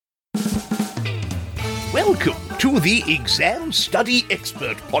Welcome to the Exam Study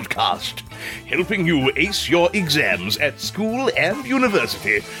Expert Podcast, helping you ace your exams at school and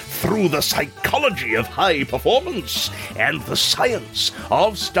university through the psychology of high performance and the science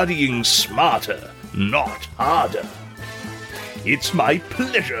of studying smarter, not harder. It's my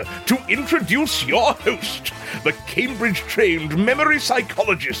pleasure to introduce your host, the Cambridge-trained memory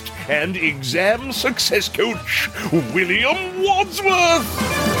psychologist and exam success coach, William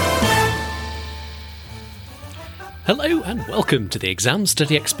Wadsworth. Hello and welcome to the Exam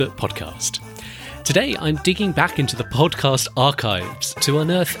Study Expert Podcast. Today I'm digging back into the podcast archives to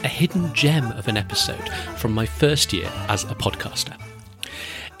unearth a hidden gem of an episode from my first year as a podcaster.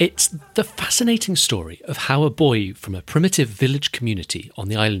 It's the fascinating story of how a boy from a primitive village community on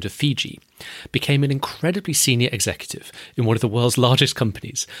the island of Fiji became an incredibly senior executive in one of the world's largest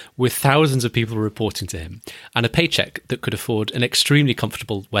companies, with thousands of people reporting to him, and a paycheck that could afford an extremely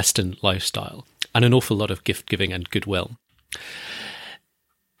comfortable Western lifestyle, and an awful lot of gift-giving and goodwill.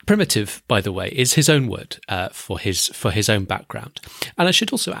 Primitive, by the way, is his own word for his own background. And I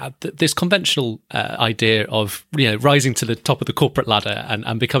should also add that this conventional idea of rising to the top of the corporate ladder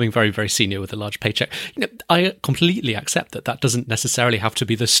and becoming very, very senior with a large paycheck, I completely accept that doesn't necessarily have to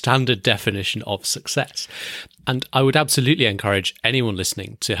be the standard definition of success. And I would absolutely encourage anyone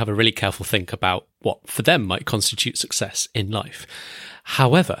listening to have a really careful think about what for them might constitute success in life.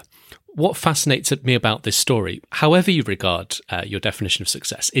 However, what fascinates me about this story, however you regard your definition of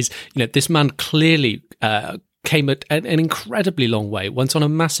success, is this man clearly came an incredibly long way, went on a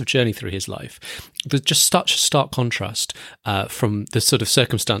massive journey through his life. There's just such a stark contrast from the sort of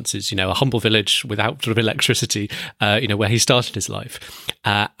circumstances, a humble village without sort of electricity, where he started his life,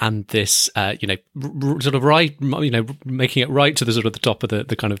 and this, sort of right, making it right to the sort of the top of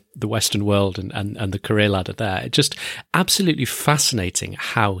the kind of the Western world and the career ladder there. It's just absolutely fascinating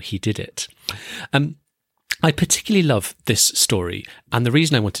how he did it. I particularly love this story, and the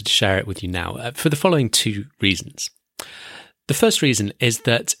reason I wanted to share it with you now, for the following two reasons. The first reason is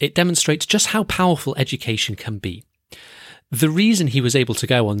that it demonstrates just how powerful education can be. The reason he was able to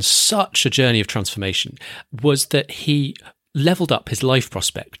go on such a journey of transformation was that he leveled up his life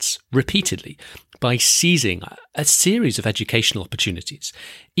prospects repeatedly by seizing a series of educational opportunities,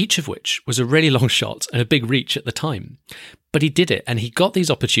 each of which was a really long shot and a big reach at the time. But he did it, and he got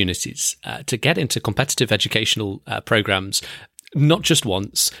these opportunities to get into competitive educational programs, not just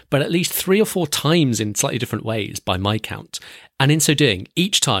once, but at least 3 or 4 times in slightly different ways by my count. And in so doing,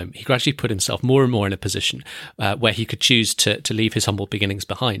 each time he gradually put himself more and more in a position where he could choose to leave his humble beginnings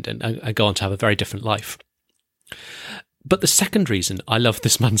behind and go on to have a very different life. But the second reason I love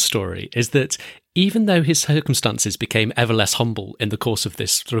this man's story is that even though his circumstances became ever less humble in the course of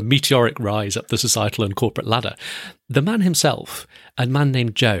this sort of meteoric rise up the societal and corporate ladder, the man himself, a man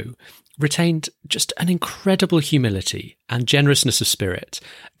named Joe, retained just an incredible humility and generousness of spirit,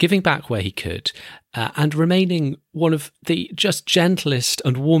 giving back where he could, and remaining one of the just gentlest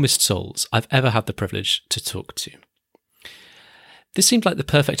and warmest souls I've ever had the privilege to talk to. This seemed like the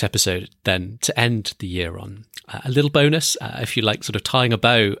perfect episode, then, to end the year on. A little bonus, if you like, sort of tying a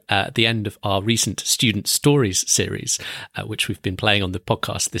bow at the end of our recent Student Stories series, which we've been playing on the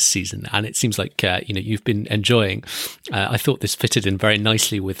podcast this season. And it seems like, you've been enjoying. I thought this fitted in very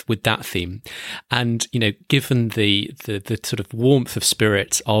nicely with that theme. And, given the sort of warmth of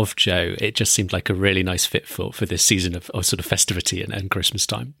spirit of Joe, it just seemed like a really nice fit for this season of sort of festivity and Christmas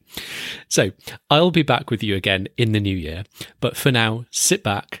time. So I'll be back with you again in the new year. But for now, sit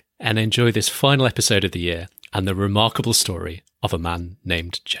back and enjoy this final episode of the year and the remarkable story of a man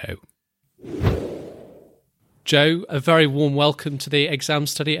named Joe. Joe, a very warm welcome to the Exam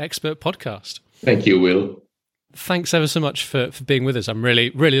Study Expert Podcast. Thank you, Will. Thanks ever so much for being with us. I'm really,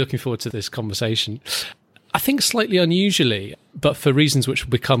 really looking forward to this conversation. I think slightly unusually, but for reasons which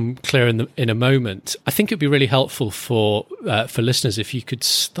will become clear in a moment, I think it'd be really helpful for listeners if you could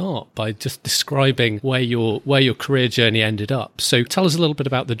start by just describing where your career journey ended up. So tell us a little bit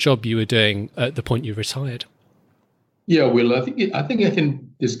about the job you were doing at the point you retired. Yeah, Will, I think I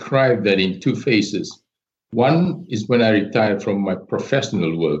can describe that in 2 phases. One is when I retired from my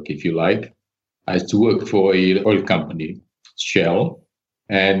professional work, if you like. I used to work for an oil company, Shell,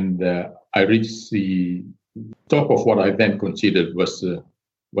 and I reached the top of what I then considered was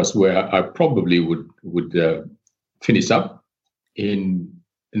where I probably would finish up. In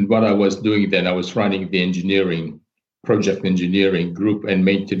what I was doing then, I was running the project engineering group and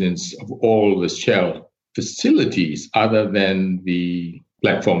maintenance of all the Shell facilities other than the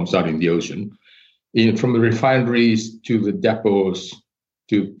platforms out in the ocean, from the refineries to the depots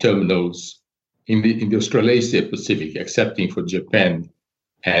to terminals in the Australasia Pacific, excepting for Japan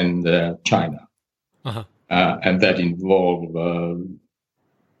and China. Uh-huh. and that involved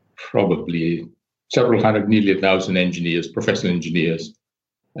probably several hundred, nearly 1,000 engineers, professional engineers.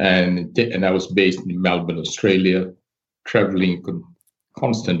 And I was based in Melbourne, Australia, traveling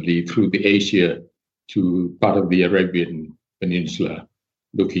constantly through the Asia to part of the Arabian Peninsula,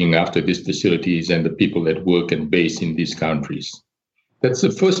 looking after these facilities and the people that work and base in these countries. That's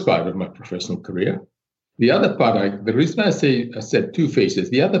the first part of my professional career. The other part, the reason I said two phases,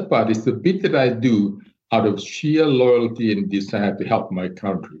 the other part is the bit that I do out of sheer loyalty and desire to help my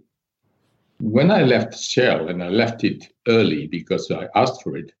country. When I left Shell, and I left it early because I asked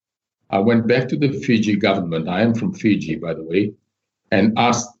for it, I went back to the Fiji government. I am from Fiji, by the way, and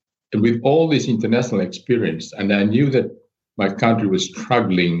asked, with all this international experience, and I knew that my country was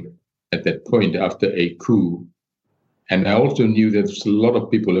struggling at that point after a coup. And I also knew that there's a lot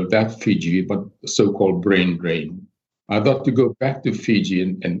of people have left Fiji, but the so-called brain drain. I thought to go back to Fiji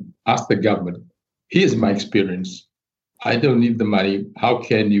and ask the government, here's my experience. I don't need the money. How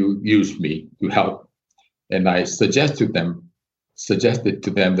can you use me to help? And I suggested to them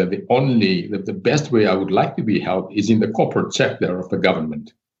that the best way I would like to be helped is in the corporate sector of the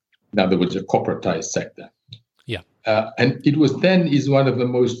government. In other words, a corporatized sector. Yeah. And it was then is one of the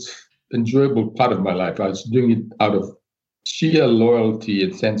most enjoyable part of my life. I was doing it out of sheer loyalty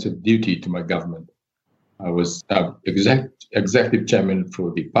and sense of duty to my government. I was executive chairman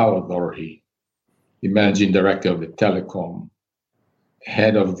for the Power Authority, the managing director of the Telecom,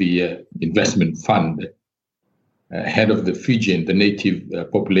 head of the investment fund, head of the Fijian, the native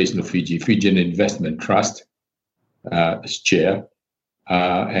population of Fiji, Fijian Investment Trust, as chair,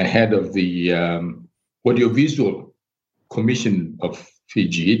 and head of the Audiovisual Commission of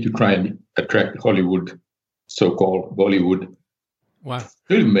Fiji to try and attract Hollywood, so-called Bollywood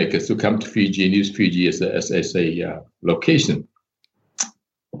filmmakers to come to Fiji and use Fiji as a location.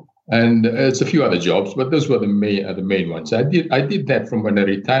 And it's a few other jobs, but those were the main ones. I did that from when I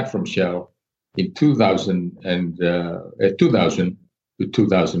retired from Shell in 2000 to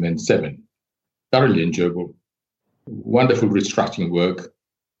 2007. Thoroughly enjoyable, wonderful restructuring work.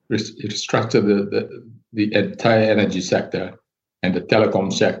 Restructure the entire energy sector and the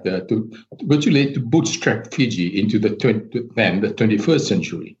telecom sector to virtually to bootstrap Fiji into the 21st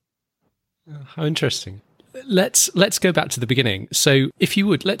century. How interesting. Let's go back to the beginning. So, if you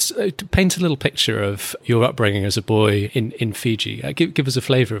would, let's paint a little picture of your upbringing as a boy in Fiji. Give us a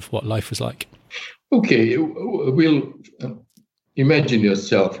flavour of what life was like. Okay, we'll imagine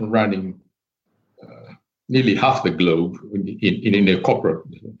yourself running nearly half the globe in a corporate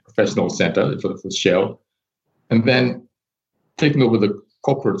professional center for Shell, and then taking over the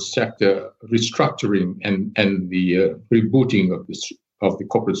corporate sector, restructuring and the rebooting of the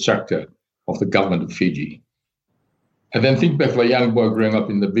corporate sector of the government of Fiji. And then think back of a young boy growing up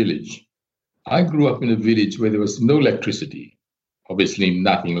in the village. I grew up in a village where there was no electricity, obviously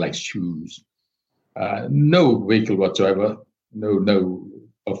nothing like shoes, no vehicle whatsoever, no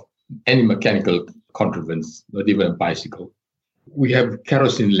of any mechanical contrivance, not even a bicycle. We have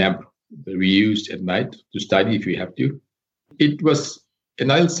kerosene lamp that we used at night to study if we have to. It was,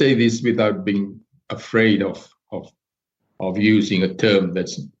 and I'll say this without being afraid of using a term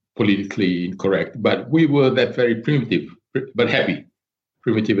that's politically incorrect, but we were that very primitive but happy.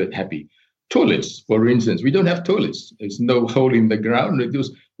 Primitive but happy. Toilets, for instance, we don't have toilets. There's no hole in the ground.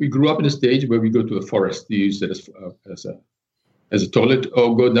 We grew up in a stage where we go to the forest to use it as a toilet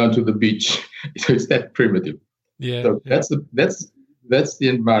or go down to the beach. So it's that primitive. Yeah. So that's the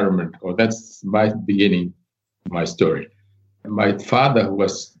environment, or that's my beginning, my story. My father, who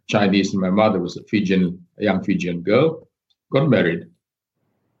was Chinese, and my mother was a young Fijian girl, got married.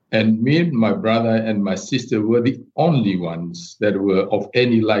 And me and my brother and my sister were the only ones that were of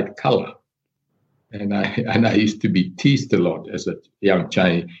any light color. And I used to be teased a lot as a young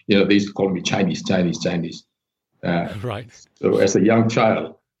Chinese. They used to call me Chinese. Right. So as a young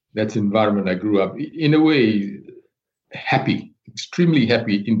child, that's the environment I grew up. In a way, happy, extremely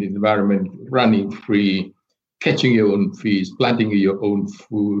happy in the environment, running free, catching your own fish, planting your own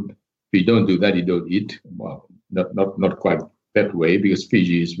food. If you don't do that, you don't eat. Well, not quite that way, because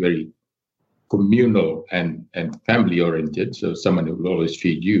Fiji is very communal and family oriented. So someone who will always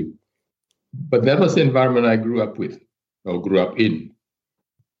feed you. But that was the environment I grew up in.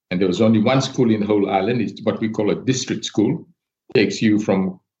 And there was only one school in the whole island. It's what we call a district school. It takes you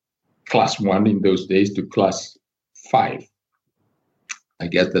from class 1 in those days to class 5. I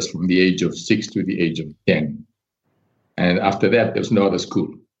guess that's from the age of 6 to the age of 10. And after that, there's no other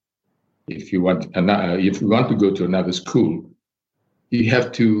school. If you want to go to another school, you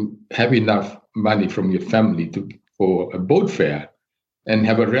have to have enough money from your family for a boat fare and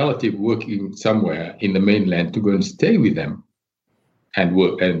have a relative working somewhere in the mainland to go and stay with them and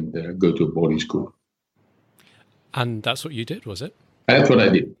work and go to a boarding school. And that's what you did, was it? And that's what I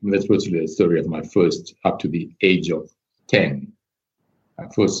did. That's what's the story of my first, up to the age of 10. I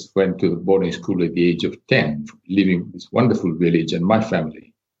first went to the boarding school at the age of 10, living in this wonderful village and my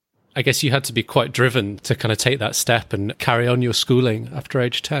family. I guess you had to be quite driven to kind of take that step and carry on your schooling after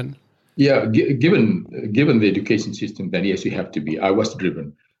age 10. Yeah, given the education system, then yes, you have to be. I was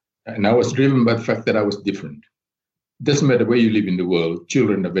driven. And I was driven by the fact that I was different. It doesn't matter where you live in the world,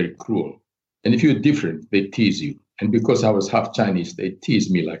 children are very cruel. And if you're different, they tease you. And because I was half Chinese, they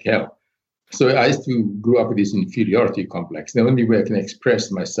teased me like hell. So I used to grow up with this inferiority complex. The only way I can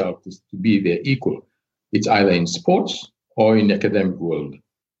express myself is to be their equal. It's either in sports or in the academic world.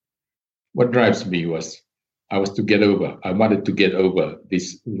 What drives me was I wanted to get over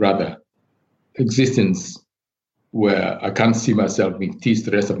this rather existence where I can't see myself being teased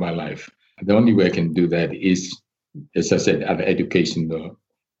the rest of my life. The only way I can do that is, as I said, other education though.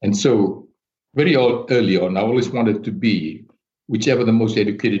 And so very early on, I always wanted to be whichever the most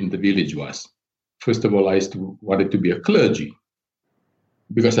educated in the village was. First of all, I wanted to be a clergy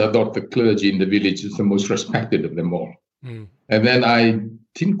because I thought the clergy in the village is the most respected of them all. Mm. And then I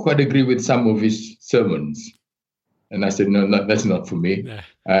didn't quite agree with some of his sermons. And I said, no, that's not for me.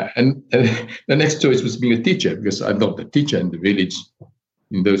 Yeah. And the next choice was being a teacher, because I thought the teacher in the village,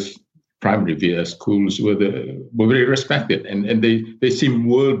 in those primary schools, were very respected, and they seemed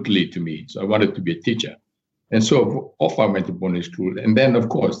worldly to me. So I wanted to be a teacher. And so off I went to boarding school. And then, of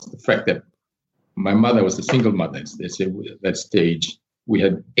course, the fact that my mother was a single mother, at that stage, we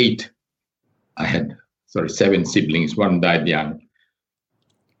had 7 siblings, one died young.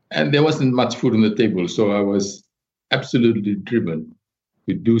 And there wasn't much food on the table, so I was absolutely driven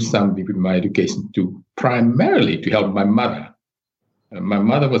to do something with my education primarily to help my mother. My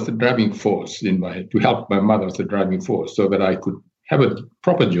mother was the driving force to help my mother was the driving force so that I could have a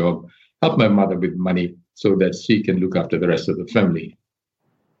proper job, help my mother with money so that she can look after the rest of the family.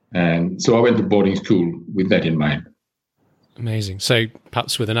 And so I went to boarding school with that in mind. Amazing. So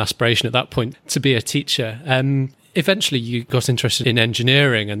perhaps with an aspiration at that point to be a teacher. Eventually you got interested in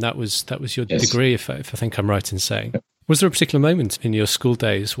engineering, and that was your degree, if I think I'm right in saying. Was there a particular moment in your school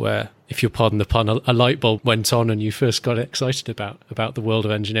days where, if you'll pardon the pun, a light bulb went on and you first got excited about the world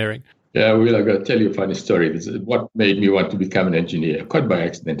of engineering? Yeah, well, I've got to tell you a funny story. This is what made me want to become an engineer, quite by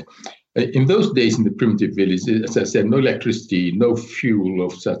accident. In those days in the primitive village, as I said, no electricity, no fuel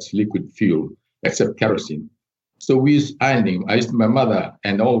of such liquid fuel, except kerosene. So we used ironing. My mother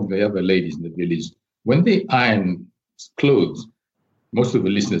and all the other ladies in the village, when they iron clothes, most of the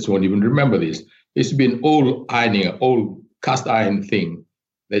listeners won't even remember this. It used to be an old cast iron thing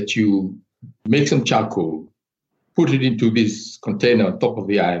that you make some charcoal, put it into this container on top of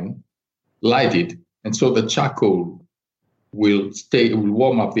the iron, light it, and so the charcoal will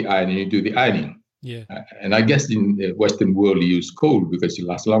warm up the iron and you do the ironing. Yeah. And I guess in the Western world, you use coal because it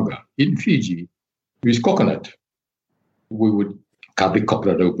lasts longer. In Fiji, we use coconut. We would cut the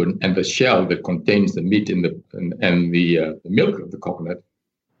coconut open, and the shell that contains the meat and the milk of the coconut,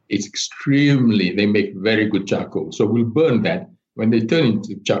 they make very good charcoal. So we'll burn that. When they turn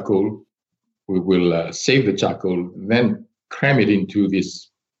into charcoal, we will save the charcoal, then cram it into this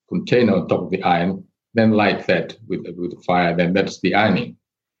container on top of the iron, then light that with the fire, then that's the ironing.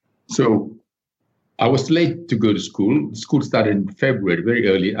 So I was late to go to school. School started in February, very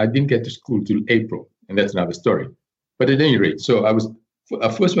early. I didn't get to school till April, and that's another story. But at any rate, so I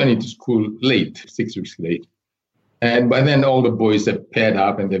first went into school late, 6 weeks late. And by then, all the boys had paired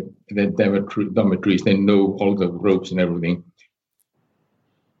up and they're dormitories. They know all the ropes and everything.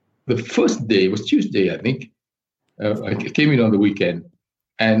 The first day was Tuesday, I think. I came in on the weekend.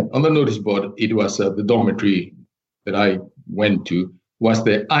 And on the notice board, it was the dormitory that I went to was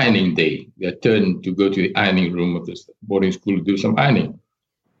the ironing day. Their turn to go to the ironing room of this boarding school to do some ironing.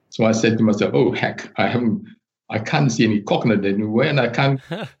 So I said to myself, oh, heck, I can't see any coconut anywhere, and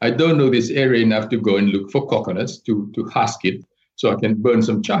I don't know this area enough to go and look for coconuts to husk it so I can burn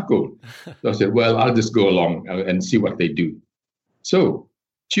some charcoal. So I said, well, I'll just go along and see what they do. So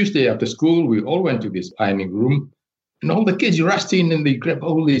Tuesday after school, we all went to this ironing room, and all the kids rushed in and they grabbed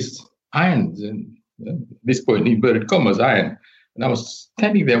all these irons, and at this point, inverted commas, iron. And I was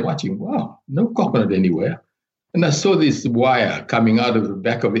standing there watching, wow, no coconut anywhere. And I saw this wire coming out of the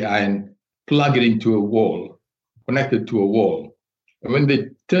back of the iron, plug it into a wall, connected to a wall. And when they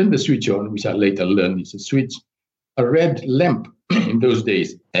turned the switch on, which I later learned is a switch, a red lamp in those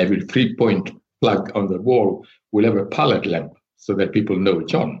days, every 3-point plug on the wall will have a palette lamp so that people know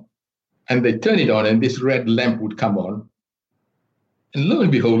it's on. And they turn it on and this red lamp would come on. And lo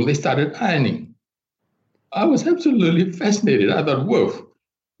and behold, they started ironing. I was absolutely fascinated. I thought, whoa,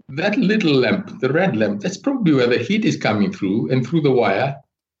 that little lamp, the red lamp, that's probably where the heat is coming through and through the wire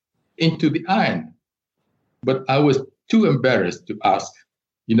into the iron. But I was too embarrassed to ask,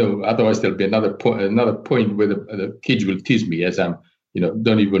 otherwise there'll be another point where the kids will tease me as I'm,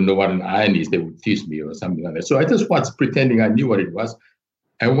 don't even know what an iron is. They would tease me or something like that. So I just was pretending I knew what it was.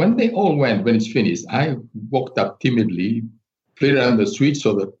 And when they all went, when it's finished, I walked up timidly, played around the switch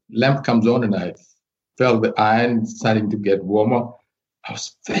so the lamp comes on, and I felt the iron starting to get warmer. I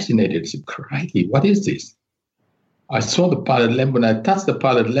was fascinated. I said, crikey, what is this? I saw the pilot lamp. When I touched the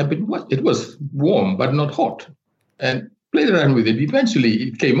pilot lamp, it was warm, but not hot. And played around with it. Eventually,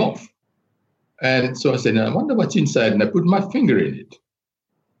 it came off. And so I said, I wonder what's inside. And I put my finger in it.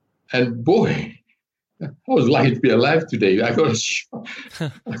 And boy, I was lucky to be alive today. I got a shock.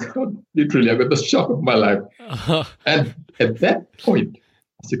 I got the shock of my life. And at that point,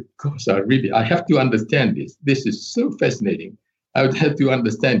 I said, gosh, I have to understand this. This is so fascinating. I would have to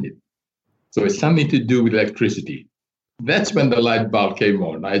understand it. So it's something to do with electricity. That's when the light bulb came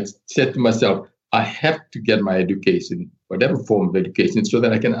on. I said to myself, I have to get my education, whatever form of education, so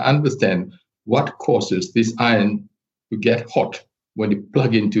that I can understand what causes this iron to get hot when you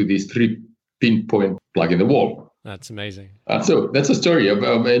plug into these 3 pinpoint plug in the wall. That's amazing. So that's a story of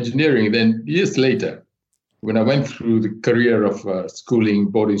engineering. Then years later, when I went through the career of schooling,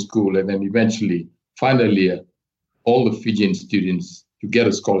 boarding school, and then eventually, finally, all the Fijian students, to get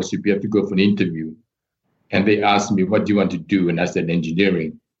a scholarship, you have to go for an interview. And they asked me, what do you want to do? And I said,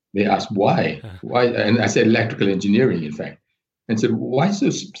 engineering. They asked, why? Why? And I said, electrical engineering, in fact. And said, why so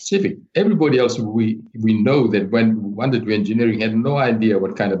specific? Everybody else we know that when we wanted to engineering had no idea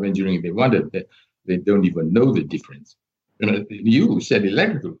what kind of engineering they wanted. They don't even know the difference. You said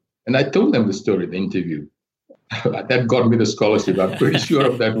electrical. And I told them the story in the interview. That got me the scholarship. I'm pretty sure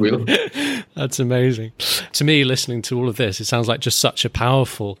of that, Will. That's amazing. To me, listening to all of this, it sounds like just such a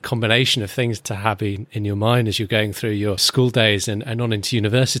powerful combination of things to have in your mind as you're going through your school days and on into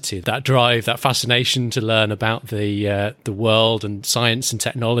university. That drive, that fascination to learn about the world and science and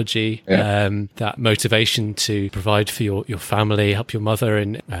technology, that motivation to provide for your family, help your mother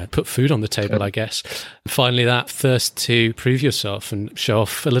and put food on the table, I guess. And finally, that thirst to prove yourself and show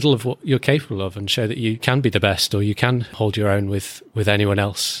off a little of what you're capable of and show that you can be the best or you can hold your own with anyone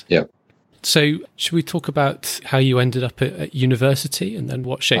else. Yeah. So should we talk about how you ended up at university and then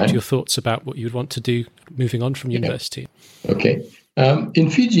what shaped your thoughts about what you'd want to do moving on from university? Okay. In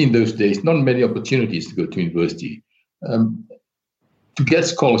Fiji in those days, not many opportunities to go to university. To get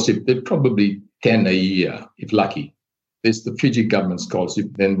scholarship, they're probably 10 a year, if lucky. There's the Fiji government scholarship,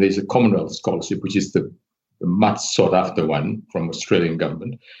 then there's a Commonwealth scholarship, which is the much sought after one from Australian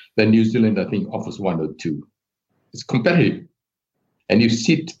government. Then New Zealand, I think, offers 1 or 2. It's competitive. And you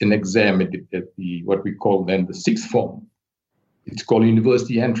sit an exam at the what we call then the 6th form. It's called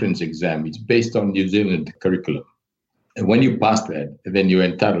University Entrance Exam. It's based on New Zealand curriculum. And when you pass that, then you're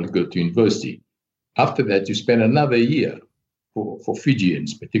entitled to go to university. After that, you spend another year for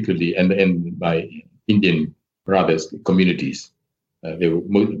Fijians, particularly, and by Indian brothers, communities.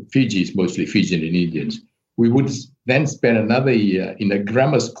 Fiji is mostly Fijian and Indians. We would then spend another year in a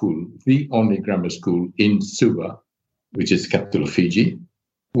grammar school, the only grammar school in Suva, which is the capital of Fiji,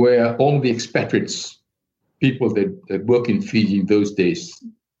 where all the expatriates, people that work in Fiji in those days,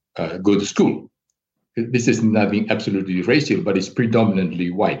 go to school. This is nothing absolutely racial, but it's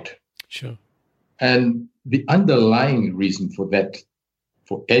predominantly white. Sure. And the underlying reason for that,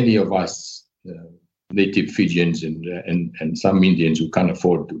 for any of us native Fijians and some Indians who can't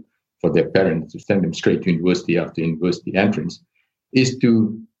afford to, for their parents to send them straight to university after university entrance, is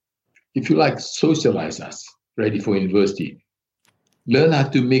to, if you like, socialize us ready for university. Learn how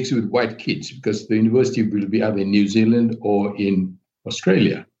to mix with white kids, because the university will be either in New Zealand or in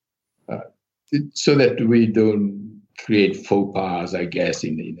Australia, so that we don't create faux pas, I guess,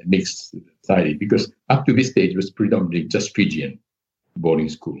 in a mixed society, because up to this stage it was predominantly just Fijian boarding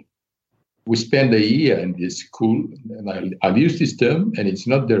school. We spent a year in this school, and I'll use this term, and it's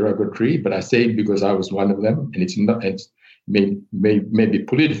not derogatory, but I say it because I was one of them, and it's not. It's may be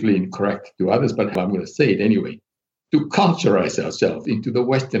politically incorrect to others, but I'm going to say it anyway. To culturize ourselves into the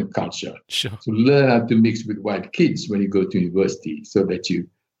Western culture, sure. To learn how to mix with white kids when you go to university, so that you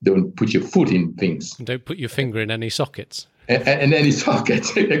don't put your foot in things. And don't put your finger in any sockets. And any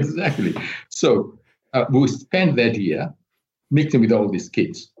sockets, exactly. So we spent that year mixing with all these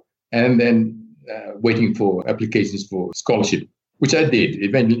kids, and then waiting for applications for scholarship, which I did.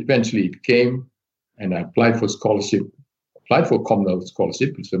 Eventually it came, and I applied for scholarship, applied for Commonwealth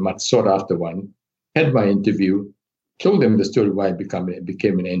scholarship, which is a much sought after one, had my interview, told them the story why I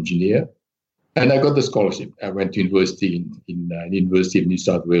became an engineer. And I got the scholarship. I went to university in University of New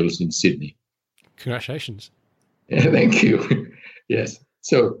South Wales in Sydney. Congratulations. Thank you. Yes.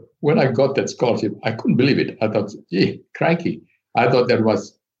 So when I got that scholarship, I couldn't believe it. I thought, gee, crikey. I thought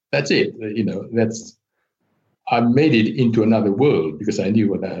that's it. I made it into another world because I knew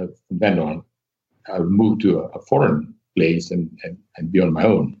what I from then on. I would move to a foreign place and be on my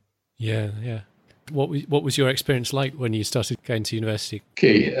own. Yeah, yeah. What was your experience like when you started going to university?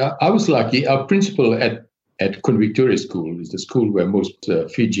 Okay, I was lucky. Our principal at Queen Victoria School is the school where most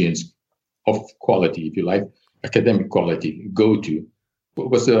Fijians of quality, if you like, academic quality, go to.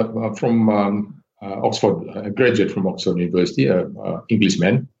 Was from Oxford, a graduate from Oxford University, an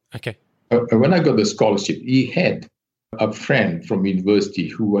Englishman. Okay. When I got the scholarship, he had a friend from university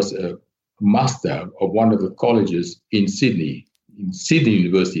who was a master of one of the colleges in Sydney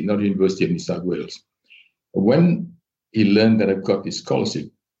University, not University of New South Wales. When he learned that I got this scholarship,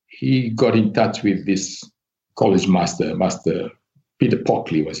 he got in touch with this college master Peter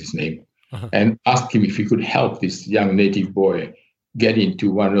Pockley was his name, and asked him if he could help this young native boy get into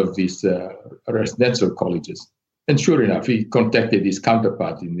one of these residential colleges. And sure enough, he contacted his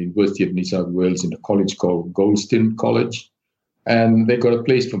counterpart in the University of New South Wales in a college called Goulston College, and they got a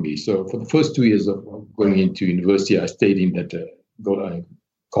place for me. So for the first 2 years of going into university, I stayed in that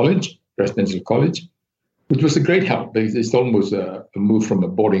college, residential college, which was a great help. It's almost a move from a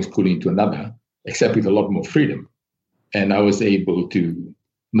boarding school into another, except with a lot more freedom. And I was able to,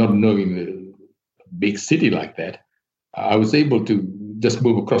 not knowing the big city like that, I was able to just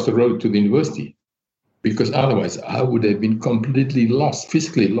move across the road to the university, because otherwise I would have been completely lost,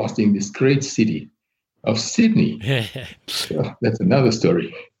 physically lost in this great city of Sydney. So that's another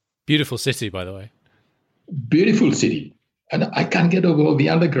story. Beautiful city, by the way. Beautiful city. And I can't get over all the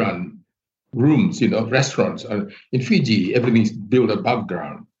underground rooms, restaurants. In Fiji, everything's built above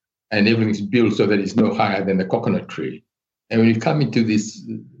ground and everything's built so that it's no higher than the coconut tree. And when you come into this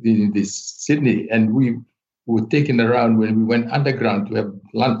Sydney, and we were taken around when we went underground to have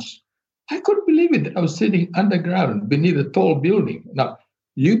lunch, I couldn't believe it. I was sitting underground beneath a tall building. Now,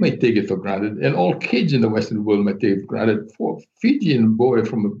 you may take it for granted, and all kids in the Western world may take it for granted. For a Fijian boy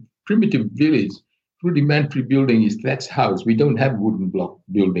from a primitive village, rudimentary building is thatch house. We don't have wooden block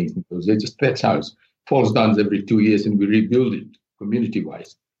buildings because they're just thatch house. Falls down every 2 years and we rebuild it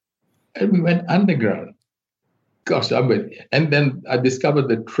community-wise. And we went underground. Gosh, and then I discovered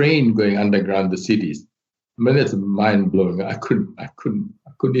the train going underground the cities. I mean, that's mind-blowing. I couldn't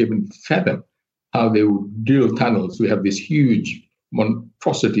even fathom how they would drill tunnels. We have this huge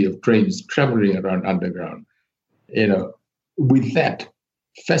monstrosity of trains traveling around underground. With that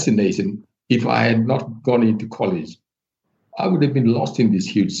fascination, if I had not gone into college, I would have been lost in these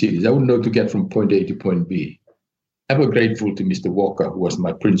huge cities. I wouldn't know to get from point A to point B. Ever grateful to Mr. Walker, who was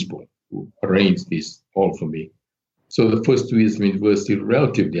my principal, who arranged this all for me. So the first 2 years of university,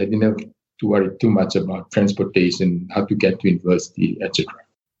 relatively, I didn't have to worry too much about transportation, how to get to university, etc.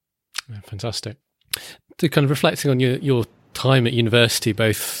 Fantastic. So kind of reflecting on your time at university,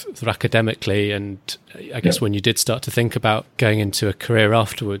 both sort of academically and I guess when you did start to think about going into a career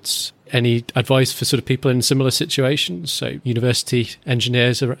afterwards, any advice for sort of people in similar situations, so university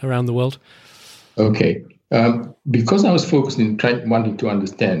engineers around the world? Okay. Because I was focused in wanting to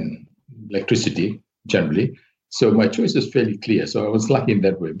understand electricity generally, so my choice is fairly clear. So I was lucky in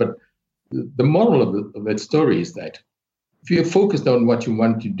that way. But the moral of that story is that if you're focused on what you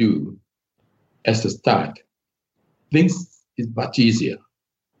want to do as a start, things is much easier,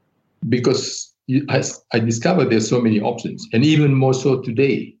 because I discovered there's so many options, and even more so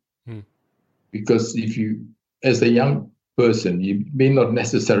today. Because if you, as a young person, you may not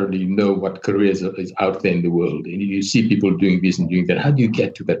necessarily know what careers is out there in the world, and you see people doing this and doing that. How do you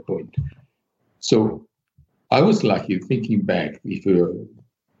get to that point? So I was lucky, thinking back, if a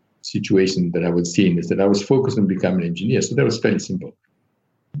situation that I was seeing is that I was focused on becoming an engineer, so that was fairly simple.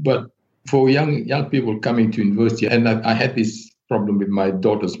 But for young people coming to university, and I had this problem with my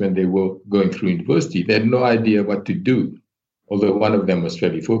daughters when they were going through university. They had no idea what to do, although one of them was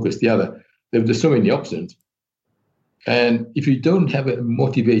fairly focused. The other, there were just so many options. And if you don't have a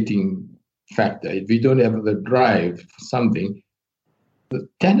motivating factor, if you don't have the drive for something, the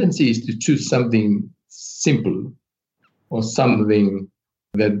tendency is to choose something simple or something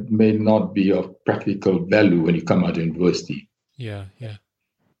that may not be of practical value when you come out of university. Yeah.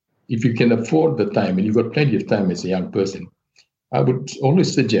 If you can afford the time, and you've got plenty of time as a young person, I would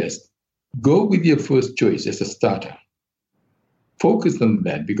always suggest go with your first choice as a starter. Focus on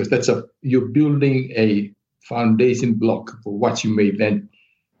that, because you're building a foundation block for what you may then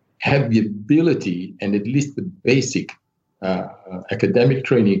have the ability and at least the basic academic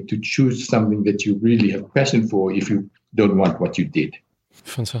training to choose something that you really have passion for if you don't want what you did.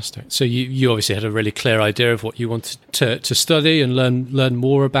 Fantastic. So you obviously had a really clear idea of what you wanted to study and learn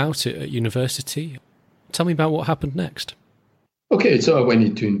more about it at university. Tell me about what happened next. Okay, so I went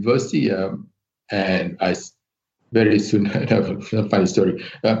into university and I very soon, a funny story,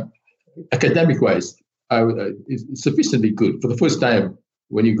 academic-wise, it's sufficiently good. For the first time,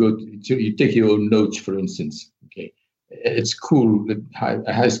 when you go you take your own notes, for instance, okay, it's cool,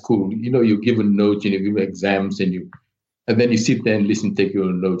 high school, you give a note and you give exams and then you sit there and listen, take your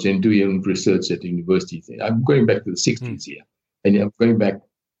own notes and do your own research at the university. I'm going back to the 60s here, and I'm going back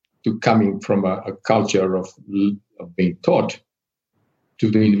to coming from a culture of being taught to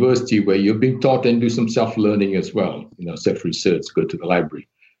the university where you're being taught and do some self-learning as well, self-research, go to the library.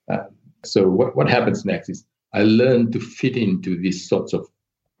 So what happens next is I learned to fit into these sorts of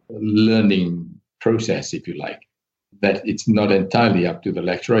learning process, if you like, that it's not entirely up to the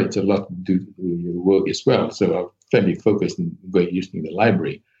lecturer. It's a lot to do with your work as well. So I'm fairly focused on using the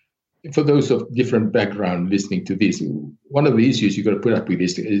library. For those of different background listening to this, one of the issues you've got to put up with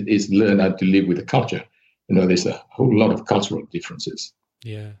is learn how to live with the culture. There's a whole lot of cultural differences.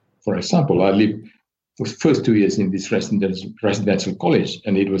 Yeah. For example, I lived for the first 2 years in this residential college,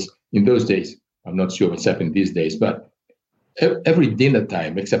 and it was in those days, I'm not sure what's happened these days, but every dinner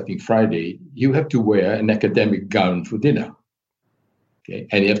time, excepting Friday, you have to wear an academic gown for dinner. Okay,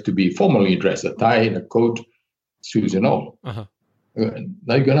 and you have to be formally dressed, a tie and a coat, shoes and all. Uh-huh.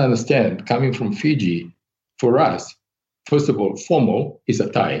 Now you're going to understand, coming from Fiji, for us, first of all, formal is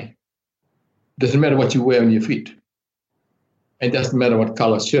a tie. Doesn't matter what you wear on your feet. And doesn't matter what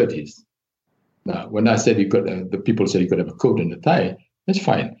color shirt is. Now, when I said the people said you could have a coat and a tie, that's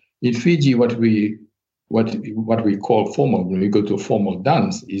fine. In Fiji, what we call formal, when we go to a formal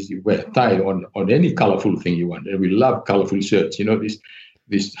dance, is you wear a tie on any colorful thing you want. And we love colorful shirts,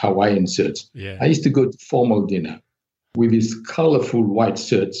 these Hawaiian shirts. Yeah. I used to go to formal dinner with these colorful white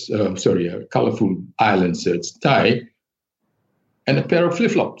shirts, colorful island shirts, tie, and a pair of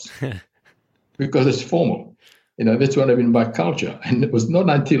flip-flops because it's formal. That's what I mean by culture. And it was not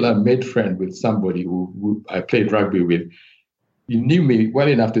until I made friends with somebody who I played rugby with. He knew me well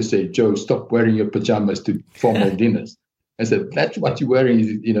enough to say, Joe, stop wearing your pajamas to formal dinners. I said, that's what you're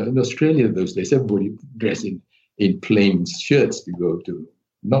wearing. In Australia those days, everybody dressed in plain shirts to go to,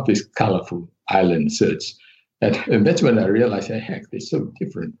 not these colorful island shirts. And that's when I realized, heck, they're so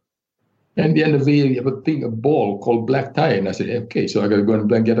different. And at the end of the year, you have a ball called black tie. And I said, okay, so I got to go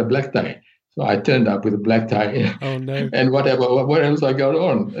and get a black tie. So I turned up with a black tie. Oh, no. And what else I got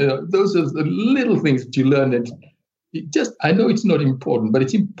on. Those are the little things that you learn. And I know it's not important, but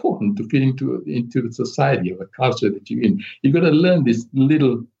it's important to fit into the society or the culture that you're in. You've got to learn these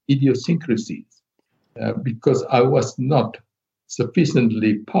little idiosyncrasies because I was not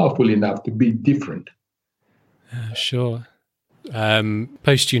sufficiently powerful enough to be different. Sure.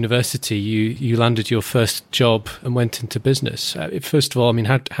 Post-university, you landed your first job and went into business. First of all,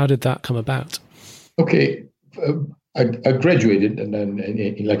 how did that come about? Okay. I graduated and then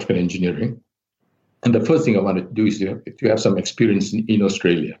in electrical engineering. And the first thing I wanted to do is to have some experience in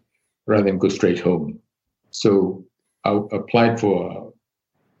Australia rather than go straight home. So I applied for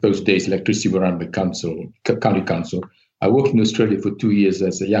those days electricity were under county council. I worked in Australia for 2 years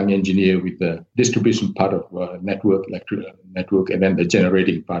as a young engineer with the distribution part of electrical network, and then the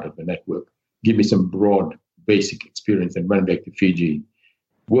generating part of the network. Give me some broad basic experience and went back to Fiji,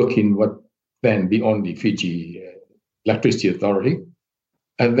 working what then the only Fiji Electricity Authority.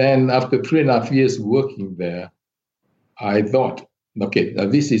 And then after 3.5 years working there, I thought, okay, now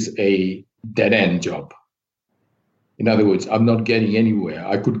this is a dead-end job. In other words, I'm not getting anywhere.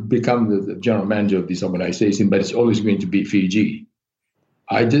 I could become the general manager of this organization, but it's always going to be Fiji.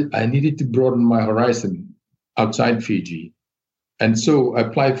 I needed to broaden my horizon outside Fiji. And so I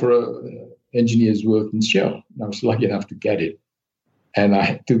applied for an engineer's work in Shell. I was lucky enough to get it.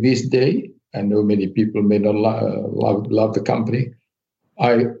 And to this day, I know many people may not love the company.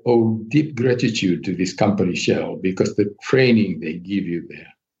 I owe deep gratitude to this company, Shell, because the training they give you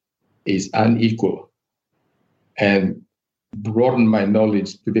there is unequal and broaden my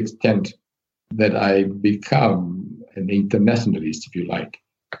knowledge to the extent that I become an internationalist, if you like,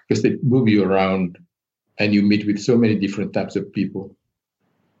 because they move you around and you meet with so many different types of people.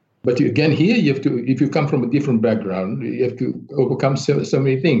 But again, here you have to, if you come from a different background, you have to overcome so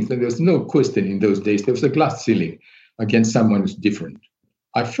many things. And there's no question in those days. There was a glass ceiling against someone who's different.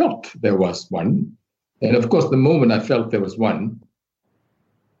 I felt there was one. And of course, the moment I felt there was one,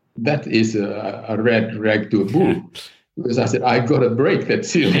 that is a red rag to a bull. Because I said, I've got to break that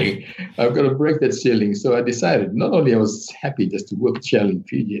ceiling. I've got to break that ceiling. So I decided not only I was happy just to work Shell in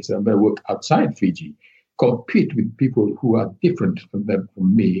Fiji, so I'm going to work outside Fiji, compete with people who are different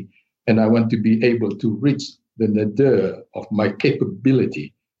from me. And I want to be able to reach the nadir of my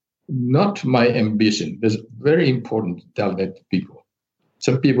capability, not my ambition. It's very important to tell that to people.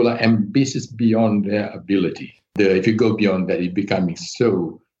 Some people are ambitious beyond their ability. If you go beyond that, you're becoming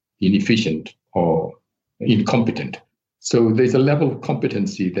so inefficient or incompetent. So there's a level of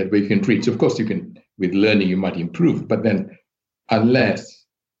competency that we can reach. Of course, you can, with learning, you might improve. But then, unless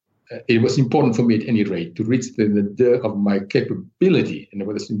it was important for me at any rate to reach the nadir of my capability, and it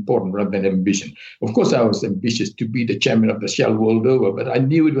was important rather than ambition. Of course, I was ambitious to be the chairman of the Shell world over, but I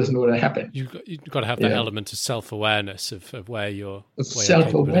knew it wasn't going to happen. You've got to have that element of self-awareness of where your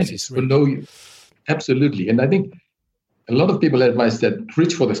self-awareness. Absolutely. And I think a lot of people advise that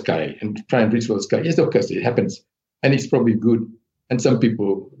reach for the sky and try and reach for the sky. Yes, of course, it happens. And it's probably good. And some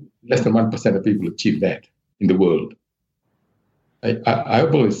people, less than 1% of people achieve that in the world. I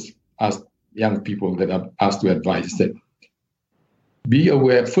always ask young people that I'm asked to advise that be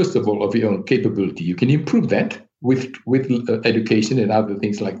aware, first of all, of your own capability. You can improve that with education and other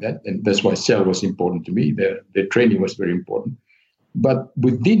things like that. And that's why Shell was important to me. Their training was very important. But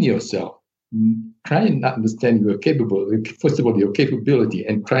within yourself, try and understand you're capable. First of all, your capability,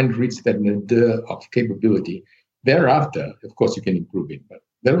 and try and reach that nadir of capability. Thereafter, of course, you can improve it. But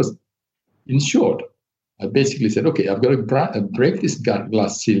that was, in short, I basically said, okay, I've got to break this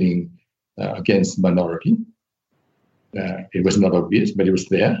glass ceiling against minority. It was not obvious, but it was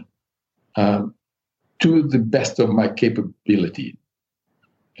there, to the best of my capability.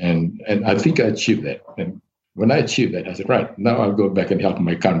 And I think I achieved that. And when I achieved that, I said, right, now I'll go back and help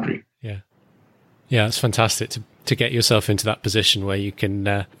my country. Yeah, it's fantastic to get yourself into that position where you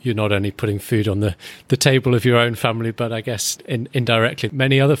can, you're not only putting food on the table of your own family, but I guess indirectly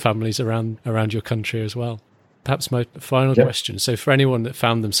many other families around your country as well. Perhaps my final question. So for anyone that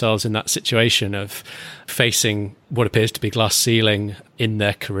found themselves in that situation of facing what appears to be glass ceiling in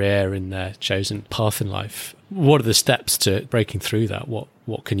their career, in their chosen path in life, what are the steps to breaking through that?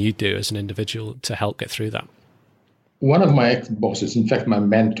 What can you do as an individual to help get through that? One of my ex-bosses, in fact, my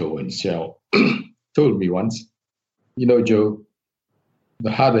mentor in Shell, told me once, you know, Joe,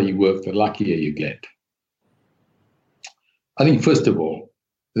 the harder you work, the luckier you get. I think, first of all,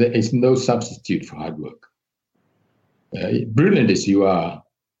 there is no substitute for hard work. Brilliant as you are,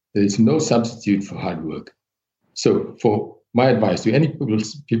 there is no substitute for hard work. So for my advice to any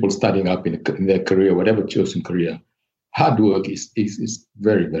people starting up in their career, whatever chosen career, hard work is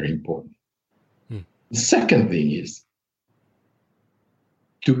very, very important. The second thing is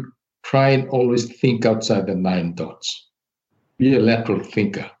to try and always think outside the 9 dots. Be a lateral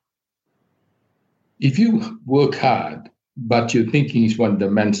thinker. If you work hard, but your thinking is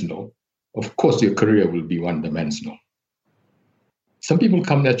one-dimensional, of course your career will be one-dimensional. Some people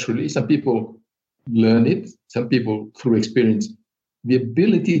come naturally, some people learn it, some people through experience. The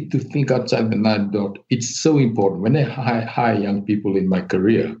ability to think outside the 9 dot, it's so important. When I hire young people in my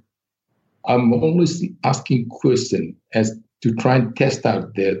career, I'm always asking questions as to try and test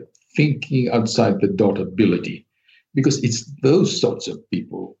out their thinking outside the dot ability, because it's those sorts of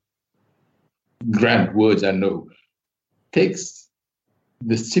people, grand words I know, takes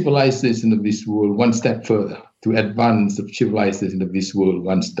the civilization of this world one step further, to advance the civilization of this world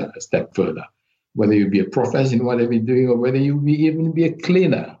one step further. Whether you be a professor in whatever you're doing, or whether you even be a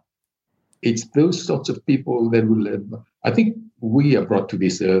cleaner, it's those sorts of people that will. I think we are brought to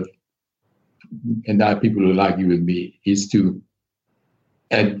this earth, and now people will argue with me, is to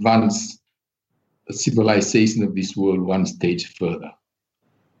advance the civilization of this world one stage further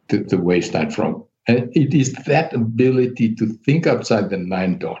to where it started from. And it is that ability to think outside the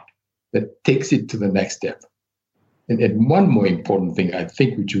 9 dot that takes it to the next step. And one more important thing, I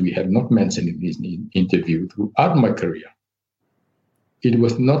think, which we have not mentioned in this interview, throughout my career, it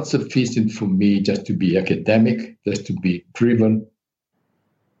was not sufficient for me just to be academic, just to be driven.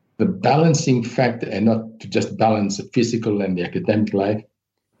 The balancing factor, and not to just balance the physical and the academic life,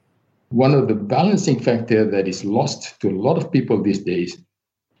 one of the balancing factor that is lost to a lot of people these days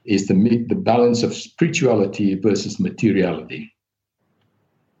is the balance of spirituality versus materiality.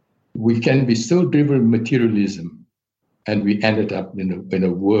 We can be so driven with materialism, and we ended up in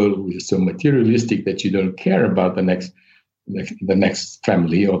a world which is so materialistic that you don't care about the next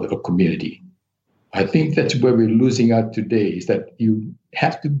family or the community. I think that's where we're losing out today, is that you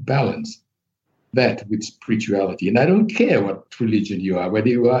have to balance that with spirituality. And I don't care what religion you are, whether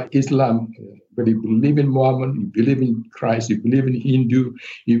you are Islam, whether you believe in Muhammad, you believe in Christ, you believe in Hindu,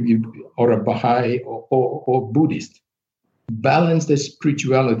 or a Baha'i or Buddhist. balance their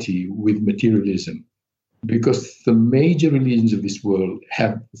spirituality with materialism, because the major religions of this world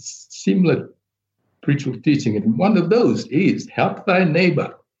have similar spiritual teaching, and one of those is help thy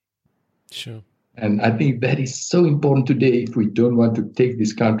neighbor. Sure. And I think that is so important today if we don't want to take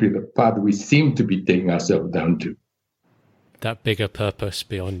this country the path we seem to be taking ourselves down to. That bigger purpose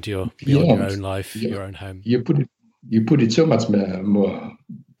beyond your own life, your own home. You put it so much more,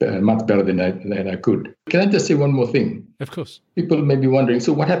 much better than I could. Can I just say one more thing? Of course. People may be wondering,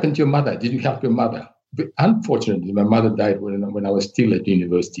 so what happened to your mother? Did you help your mother? But unfortunately, my mother died when I was still at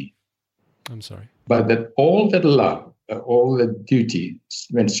university. I'm sorry. But all that love, all that duty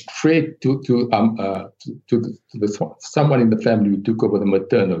went straight to someone in the family who took over the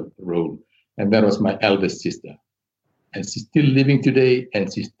maternal role, and that was my eldest sister. And she's still living today,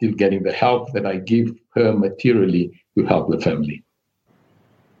 and she's still getting the help that I give her materially to help the family.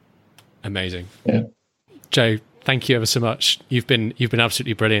 Amazing. Yeah. Joe, thank you ever so much. You've been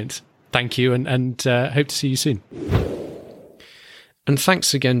absolutely brilliant. Thank you, and hope to see you soon. And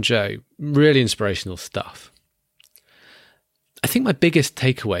thanks again, Joe. Really inspirational stuff. I think my biggest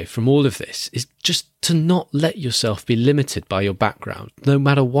takeaway from all of this is just to not let yourself be limited by your background, no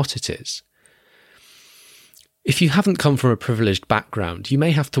matter what it is. If you haven't come from a privileged background, you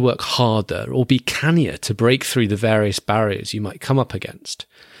may have to work harder or be cannier to break through the various barriers you might come up against.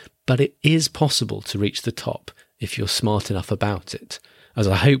 But it is possible to reach the top if you're smart enough about it, as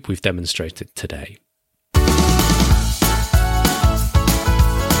I hope we've demonstrated today.